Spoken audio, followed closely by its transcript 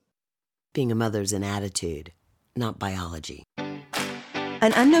Being a mother's an attitude, not biology.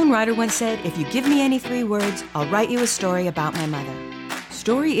 An unknown writer once said, if you give me any 3 words, I'll write you a story about my mother.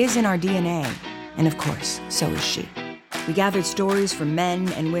 Story is in our DNA, and of course, so is she. We gathered stories from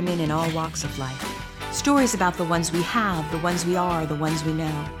men and women in all walks of life. Stories about the ones we have, the ones we are, the ones we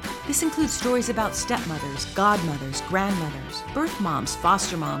know. This includes stories about stepmothers, godmothers, grandmothers, birth moms,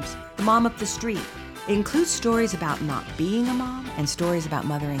 foster moms, the mom up the street. It includes stories about not being a mom and stories about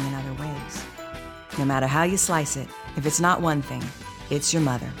mothering in other ways. No matter how you slice it, if it's not one thing, it's your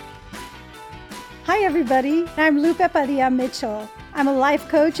mother. Hi, everybody. I'm Lupe Padilla Mitchell. I'm a life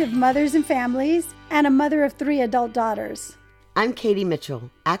coach of mothers and families and a mother of 3 adult daughters. I'm Katie Mitchell,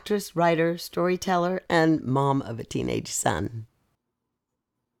 actress, writer, storyteller, and mom of a teenage son.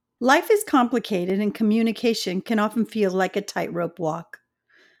 Life is complicated and communication can often feel like a tightrope walk.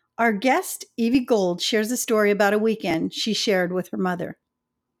 Our guest, Evie Gold, shares a story about a weekend she shared with her mother.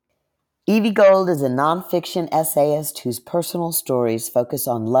 Evie Gold is a nonfiction essayist whose personal stories focus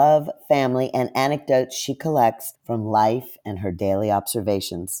on love, family, and anecdotes she collects from life and her daily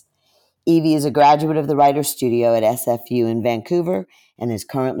observations. Evie is a graduate of the Writers' Studio at SFU in Vancouver and is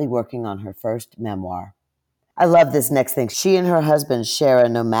currently working on her first memoir. I love this next thing. She and her husband share a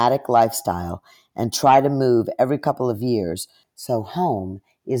nomadic lifestyle and try to move every couple of years, so home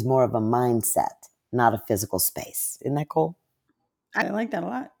is more of a mindset, not a physical space. Isn't that cool? I like that a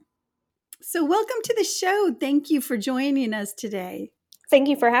lot. So welcome to the show. Thank you for joining us today. Thank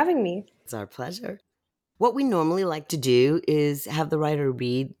you for having me. It's our pleasure. What we normally like to do is have the writer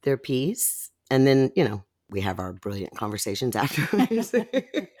read their piece, and then, we have our brilliant conversations afterwards.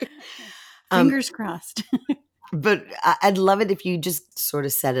 Fingers crossed. But I'd love it if you just sort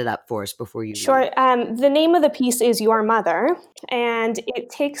of set it up for us before you Sure. read. The name of the piece is Your Mother, and it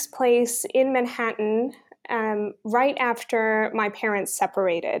takes place in Manhattan right after my parents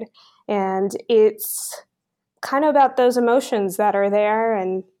separated. And it's kind of about those emotions that are there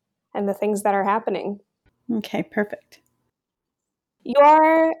and the things that are happening. Okay, perfect.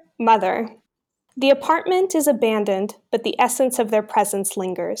 Your Mother. The apartment is abandoned, but the essence of their presence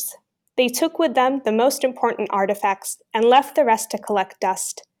lingers. They took with them the most important artifacts and left the rest to collect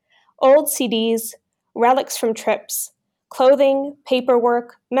dust. Old CDs, relics from trips, clothing,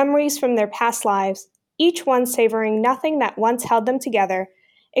 paperwork, memories from their past lives, each one savoring nothing that once held them together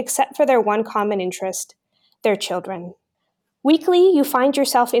except for their one common interest, their children. Weekly, you find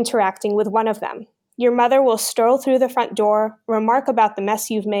yourself interacting with one of them. Your mother will stroll through the front door, remark about the mess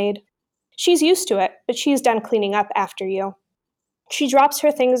you've made. She's used to it, but she's done cleaning up after you. She drops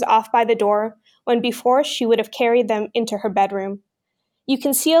her things off by the door when before she would have carried them into her bedroom. You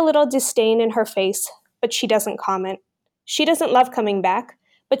can see a little disdain in her face, but she doesn't comment. She doesn't love coming back,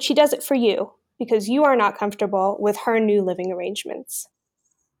 but she does it for you, because you are not comfortable with her new living arrangements.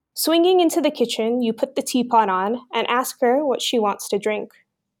 Swinging into the kitchen, you put the teapot on and ask her what she wants to drink.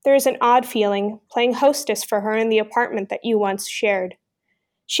 There is an odd feeling playing hostess for her in the apartment that you once shared.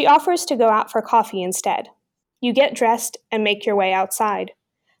 She offers to go out for coffee instead. You get dressed and make your way outside.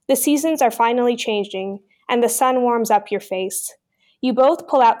 The seasons are finally changing, and the sun warms up your face. You both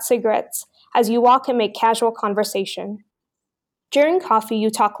pull out cigarettes as you walk and make casual conversation. During coffee,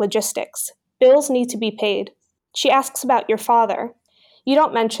 you talk logistics. Bills need to be paid. She asks about your father. You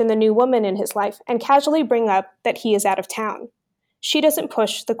don't mention the new woman in his life and casually bring up that he is out of town. She doesn't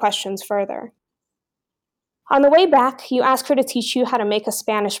push the questions further. On the way back, you ask her to teach you how to make a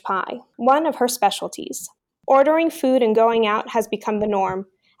Spanish pie, one of her specialties. Ordering food and going out has become the norm,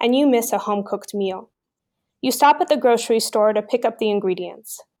 and you miss a home-cooked meal. You stop at the grocery store to pick up the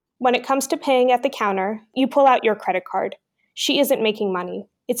ingredients. When it comes to paying at the counter, you pull out your credit card. She isn't making money.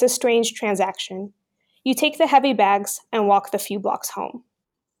 It's a strange transaction. You take the heavy bags and walk the few blocks home.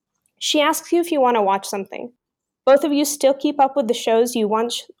 She asks you if you want to watch something. Both of you still keep up with the shows you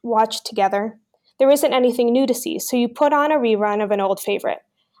once watched together. There isn't anything new to see, so you put on a rerun of an old favorite,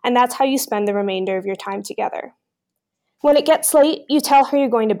 and that's how you spend the remainder of your time together. When it gets late, you tell her you're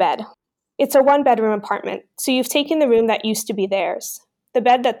going to bed. It's a one-bedroom apartment, so you've taken the room that used to be theirs, the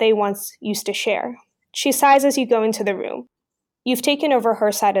bed that they once used to share. She sighs as you go into the room. You've taken over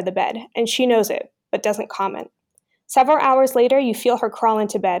her side of the bed, and she knows it, but doesn't comment. Several hours later, you feel her crawl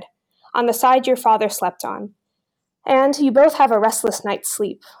into bed, on the side your father slept on, and you both have a restless night's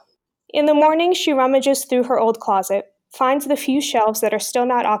sleep. In the morning, she rummages through her old closet, finds the few shelves that are still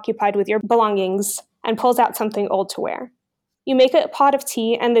not occupied with your belongings, and pulls out something old to wear. You make a pot of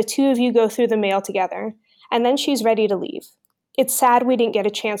tea, and the two of you go through the mail together, and then she's ready to leave. It's sad we didn't get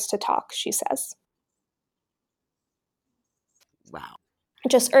a chance to talk, she says. Wow.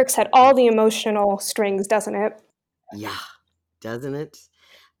 It just irks at all the emotional strings, doesn't it? Yeah, doesn't it?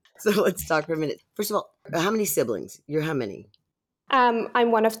 So let's talk for a minute. First of all, how many siblings? You're how many?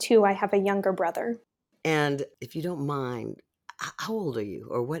 I'm one of two. I have a younger brother. And if you don't mind, how old are you,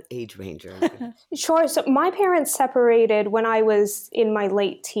 or what age range are you? Sure. So my parents separated when I was in my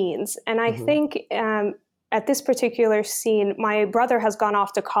late teens. And I think at this particular scene, my brother has gone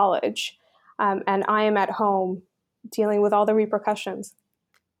off to college, and I am at home dealing with all the repercussions.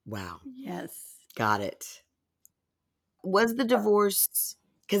 Wow. Yes. Got it. Was the divorce,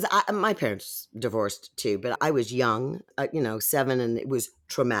 because my parents divorced too, but I was young, 7, and it was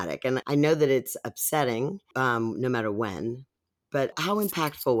traumatic. And I know that it's upsetting no matter when, but how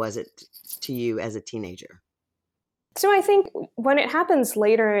impactful was it to you as a teenager? So I think when it happens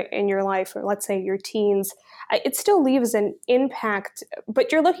later in your life, or let's say your teens, it still leaves an impact,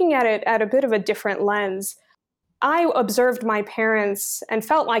 but you're looking at it at a bit of a different lens. I observed my parents and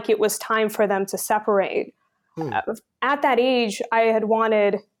felt like it was time for them to separate. At that age, I had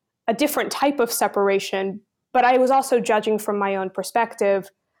wanted a different type of separation, but I was also judging from my own perspective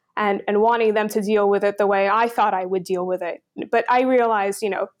and wanting them to deal with it the way I thought I would deal with it. But I realized,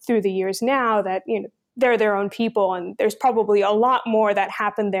 through the years now that, they're their own people, and there's probably a lot more that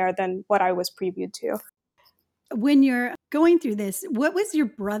happened there than what I was previewed to. When you're going through this, what was your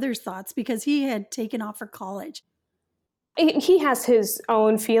brother's thoughts? Because he had taken off for college. He has his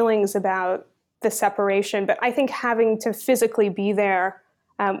own feelings about the separation, but I think having to physically be there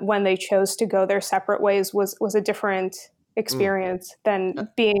when they chose to go their separate ways was a different experience than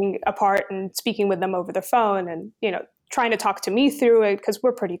being apart and speaking with them over the phone and, trying to talk to me through it, because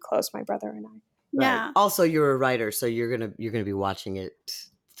we're pretty close, my brother and I. Yeah. Right. Also, you're a writer, so you're gonna be watching it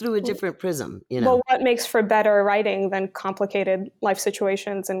through a different prism. Well, what makes for better writing than complicated life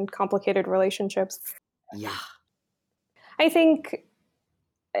situations and complicated relationships? Yeah. I think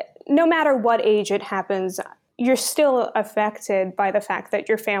no matter what age it happens, you're still affected by the fact that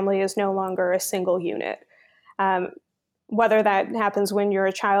your family is no longer a single unit. Whether that happens when you're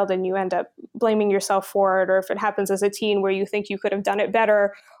a child and you end up blaming yourself for it, or if it happens as a teen where you think you could have done it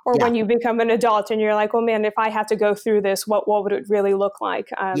better, or when you become an adult and you're like, oh man, if I had to go through this, what would it really look like?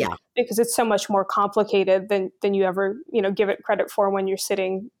 Because it's so much more complicated than you ever, give it credit for when you're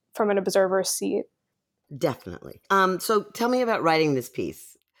sitting from an observer's seat. Definitely. So tell me about writing this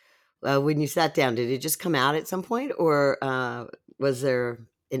piece. When you sat down, did it just come out at some point, or was there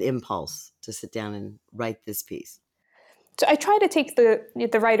an impulse to sit down and write this piece? So I try to take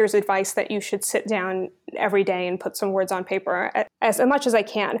the writer's advice that you should sit down every day and put some words on paper as much as I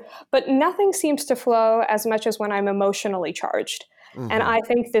can. But nothing seems to flow as much as when I'm emotionally charged. And I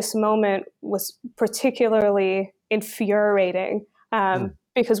think this moment was particularly infuriating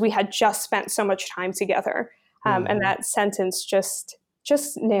because we had just spent so much time together. And that sentence just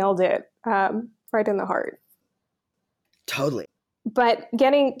nailed it right in the heart. Totally. But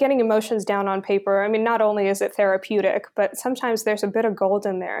getting emotions down on paper, I mean, not only is it therapeutic, but sometimes there's a bit of gold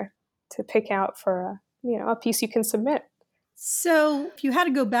in there to pick out for a piece you can submit. So if you had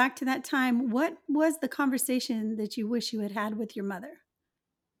to go back to that time, what was the conversation that you wish you had had with your mother?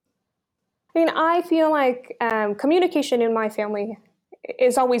 I mean, I feel like communication in my family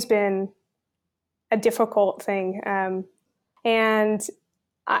has always been a difficult thing. And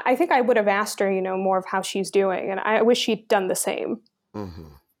I think I would have asked her, more of how she's doing. And I wish she'd done the same.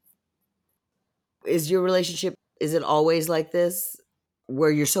 Is your relationship, is it always like this,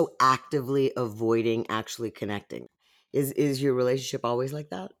 where you're so actively avoiding actually connecting? Is your relationship always like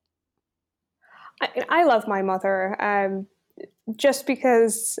that? I love my mother. Just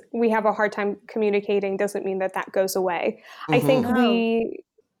because we have a hard time communicating doesn't mean that goes away. I think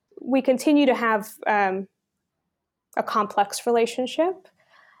we continue to have a complex relationship.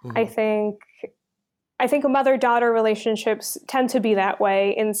 I think mother-daughter relationships tend to be that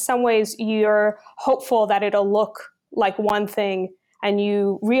way. In some ways, you're hopeful that it'll look like one thing, and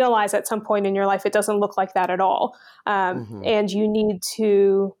you realize at some point in your life it doesn't look like that at all. And you need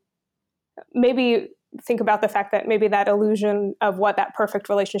to maybe think about the fact that maybe that illusion of what that perfect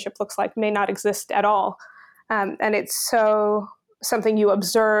relationship looks like may not exist at all. And it's so something you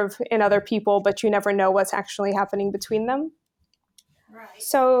observe in other people, but you never know what's actually happening between them. Right.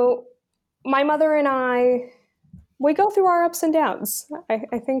 So my mother and I, we go through our ups and downs.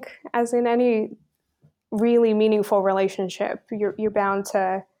 I think as in any really meaningful relationship, you're bound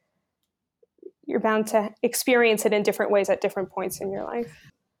to experience it in different ways at different points in your life.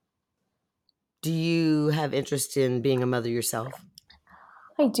 Do you have interest in being a mother yourself?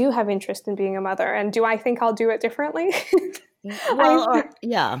 I do have interest in being a mother. And do I think I'll do it differently? Well,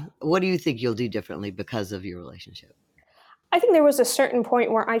 yeah. What do you think you'll do differently because of your relationship? I think there was a certain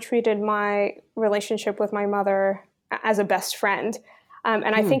point where I treated my relationship with my mother as a best friend.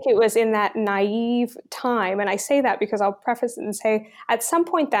 And I think it was in that naive time, and I say that because I'll preface it and say at some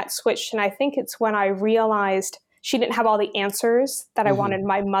point that switched, and I think it's when I realized she didn't have all the answers that I wanted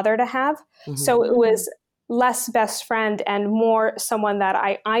my mother to have. So it was less best friend and more someone that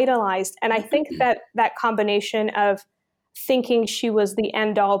I idolized. And I think that that combination of thinking she was the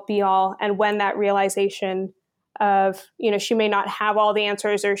end all be all, and when that realization of, she may not have all the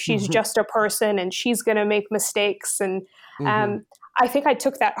answers, or she's just a person and she's going to make mistakes. And I think I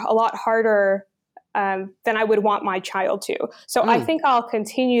took that a lot harder than I would want my child to. So I think I'll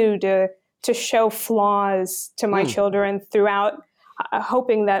continue to show flaws to my children throughout,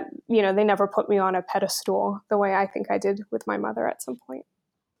 hoping that, they never put me on a pedestal the way I think I did with my mother at some point.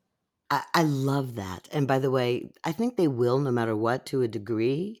 I love that. And by the way, I think they will, no matter what, to a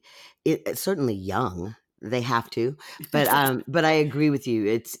degree. It's certainly young. They have to. But I agree with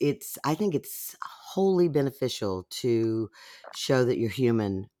you. I think it's wholly beneficial to show that you're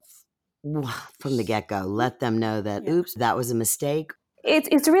human from the get-go. Let them know that, oops, that was a mistake.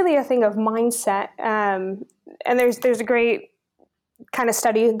 It's really a thing of mindset. And there's a great kind of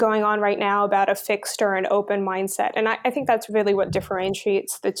study going on right now about a fixed or an open mindset. And I think that's really what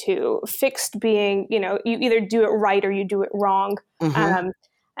differentiates the two. Fixed being, you either do it right or you do it wrong.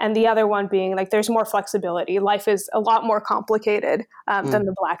 And the other one being like, there's more flexibility. Life is a lot more complicated than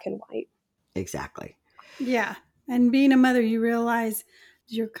the black and white. Exactly. Yeah. And being a mother, you realize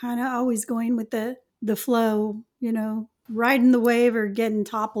you're kind of always going with the flow, riding the wave or getting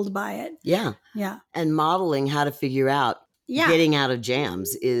toppled by it. Yeah. Yeah. And modeling how to figure out getting out of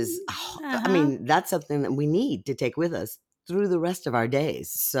jams is, that's something that we need to take with us through the rest of our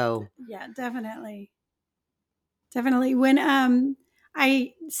days. So yeah, definitely. Definitely. When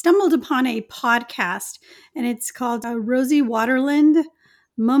I stumbled upon a podcast, and it's called Rosie Waterland,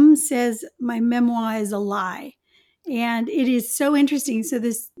 Mom Says My Memoir is a Lie. And it is so interesting. So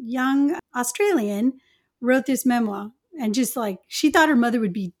this young Australian wrote this memoir, and just like, she thought her mother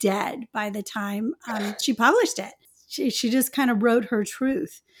would be dead by the time she published it. She just kind of wrote her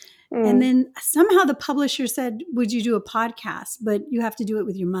truth. And then somehow the publisher said, would you do a podcast? But you have to do it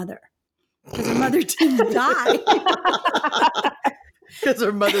with your mother. Because her mother didn't die. Because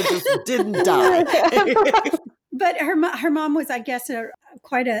her mother just didn't die. But her mom was, I guess,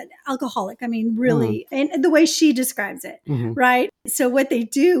 quite an alcoholic. I mean, really. And the way she describes it, right? So what they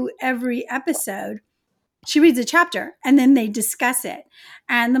do every episode, she reads a chapter and then they discuss it.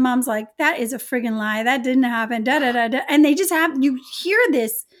 And the mom's like, that is a friggin' lie. That didn't happen. Da, da, da, da. And they just you hear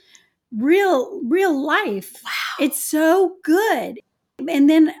this real life. Wow. It's so good. And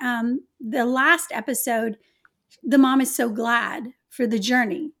then the last episode, the mom is so glad for the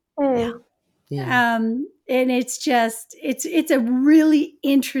journey. Yeah. And it's just, it's a really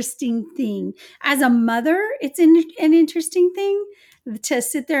interesting thing. As a mother, it's an interesting thing to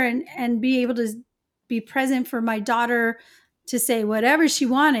sit there and be able to be present for my daughter to say whatever she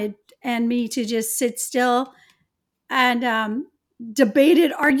wanted, and me to just sit still and debate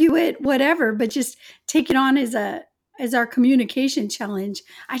it, argue it, whatever, but just take it on as our communication challenge.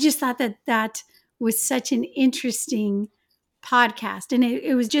 I just thought that was such an interesting podcast. And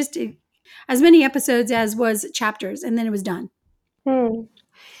it was just as many episodes as was chapters, and then it was done.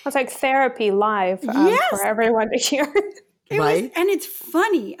 It's like therapy live for everyone to hear. Right? And it's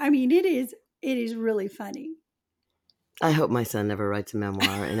funny. I mean, it is really funny. I hope my son never writes a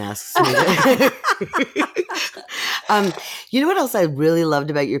memoir and asks me that. You know what else I really loved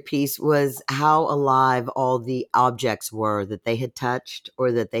about your piece was how alive all the objects were that they had touched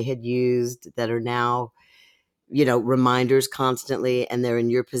or that they had used that are now, reminders constantly, and they're in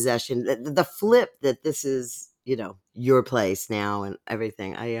your possession. The flip that this is, your place now and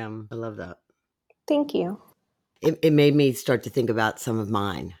everything. I love that. Thank you. It made me start to think about some of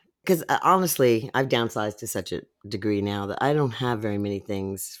mine. Because honestly, I've downsized to such a degree now that I don't have very many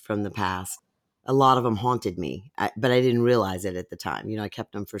things from the past. A lot of them haunted me, but I didn't realize it at the time. I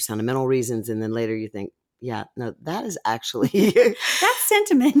kept them for sentimental reasons. And then later you think, yeah, no, that is actually... That's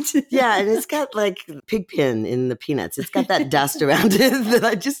sentiment. Yeah, and it's got like Pigpen in the Peanuts. It's got that dust around it that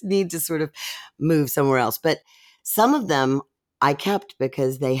I just need to sort of move somewhere else. But some of them I kept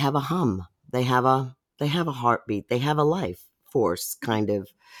because they have a hum. They have a heartbeat. They have a life force kind of.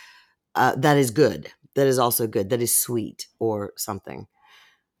 That is good. That is also good. That is sweet or something.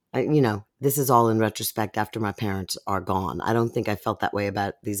 This is all in retrospect after my parents are gone. I don't think I felt that way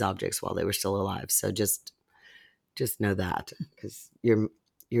about these objects while they were still alive. So just know that, because you're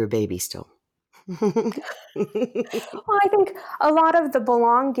a baby still. Well, I think a lot of the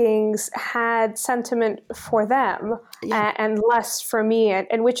belongings had sentiment for them and less for me,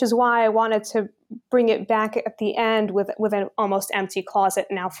 and which is why I wanted to bring it back at the end with an almost empty closet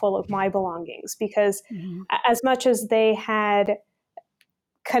now full of my belongings, because as much as they had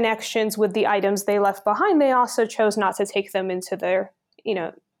connections with the items they left behind, they also chose not to take them into their,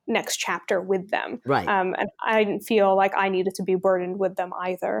 next chapter with them. Right. And I didn't feel like I needed to be burdened with them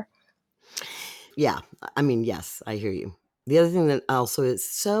either. Yeah. I mean, yes, I hear you. The other thing that also is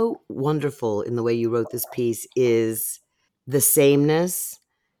so wonderful in the way you wrote this piece is the sameness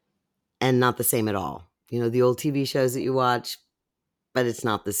and not the same at all. The old TV shows that you watch, but it's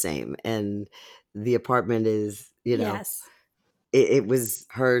not the same. And the apartment is, Yes. it was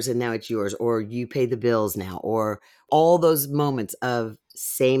hers and now it's yours, or you pay the bills now, or all those moments of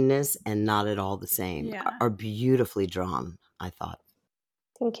sameness and not at all the same are beautifully drawn, I thought.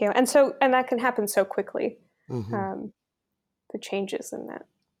 Thank you. And that can happen so quickly. The changes in that.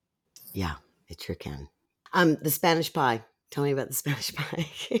 Yeah, it sure can. The Spanish pie. Tell me about the Spanish pie.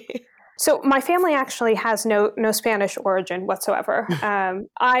 So my family actually has no Spanish origin whatsoever.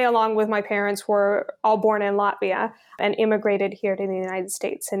 I, along with my parents, were all born in Latvia and immigrated here to the United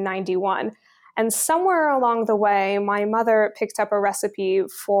States in 91. And somewhere along the way, my mother picked up a recipe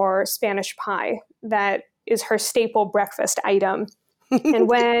for Spanish pie that is her staple breakfast item. And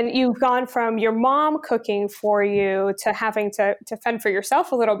when you've gone from your mom cooking for you to having to fend for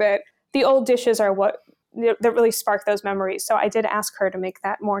yourself a little bit, the old dishes are what that really spark those memories. So I did ask her to make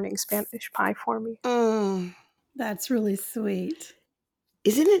that morning Spanish pie for me. That's really sweet.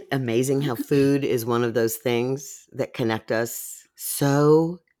 Isn't it amazing how food is one of those things that connect us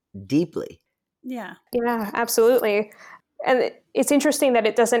so deeply? Yeah. Yeah, absolutely. And it's interesting that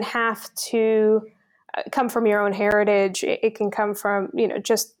it doesn't have to come from your own heritage. It can come from,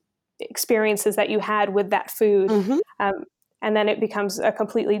 just experiences that you had with that food. And then it becomes a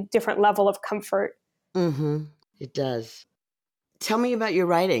completely different level of comfort. It does. Tell me about your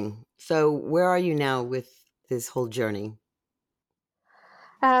writing. So where are you now with this whole journey?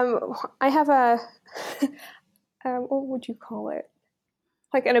 I have what would you call it?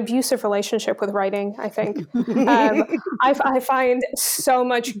 Like an abusive relationship with writing, I think. I find so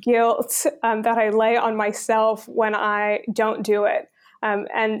much guilt that I lay on myself when I don't do it,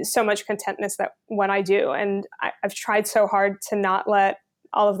 and so much contentness that when I do. And I've tried so hard to not let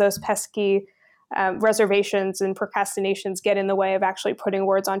all of those pesky reservations and procrastinations get in the way of actually putting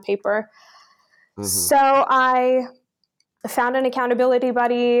words on paper. So I found an accountability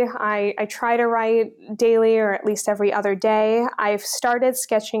buddy. I try to write daily or at least every other day. I've started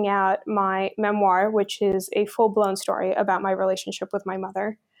sketching out my memoir, which is a full-blown story about my relationship with my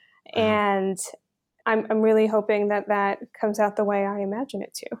mother. And I'm really hoping that comes out the way I imagine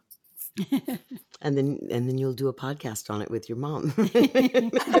it to. And then you'll do a podcast on it with your mom.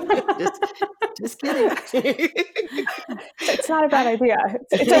 Just kidding. It's not a bad idea.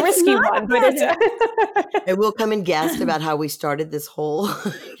 It's a risky one, but And we'll come and guest about how we started this whole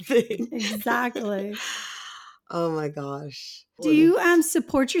thing. Exactly. Oh my gosh. Do you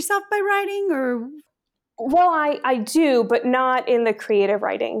support yourself by writing, or? Well, I do, but not in the creative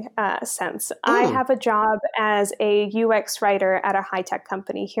writing sense. I have a job as a UX writer at a high-tech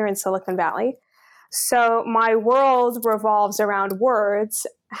company here in Silicon Valley. So my world revolves around words.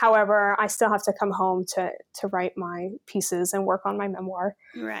 However, I still have to come home to write my pieces and work on my memoir.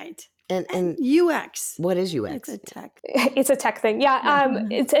 Right. And UX. What is UX? It's a tech. It's a tech thing. Yeah.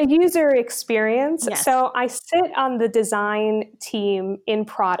 It's a user experience. Yes. So I sit on the design team in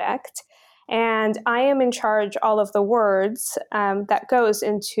product, and I am in charge all of the words that goes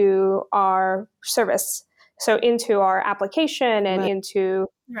into our service. So into our application and into...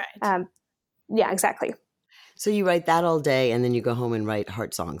 Right. Yeah, exactly. So you write that all day and then you go home and write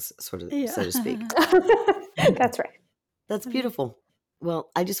heart songs, so to speak. That's right. That's beautiful.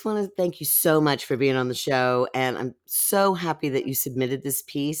 Well, I just want to thank you so much for being on the show. And I'm so happy that you submitted this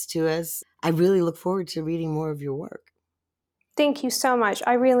piece to us. I really look forward to reading more of your work. Thank you so much.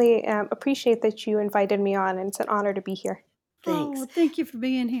 I really appreciate that you invited me on, and it's an honor to be here. Thanks. Oh, thank you for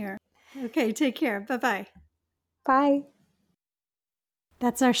being here. Okay, take care. Bye-bye. Bye.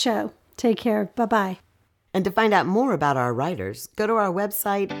 That's our show. Take care. Bye-bye. And to find out more about our writers, go to our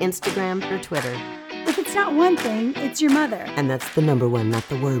website, Instagram, or Twitter. If it's not one thing, it's your mother. And that's the number one, not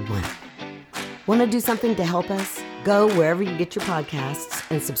the word one. Want to do something to help us? Go wherever you get your podcasts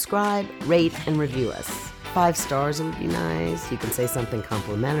and subscribe, rate, and review us. 5 stars would be nice. You can say something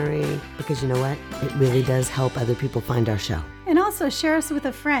complimentary, because you know what? It really does help other people find our show. And also share us with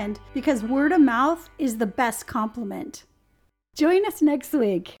a friend, because word of mouth is the best compliment. Join us next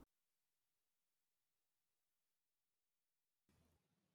week.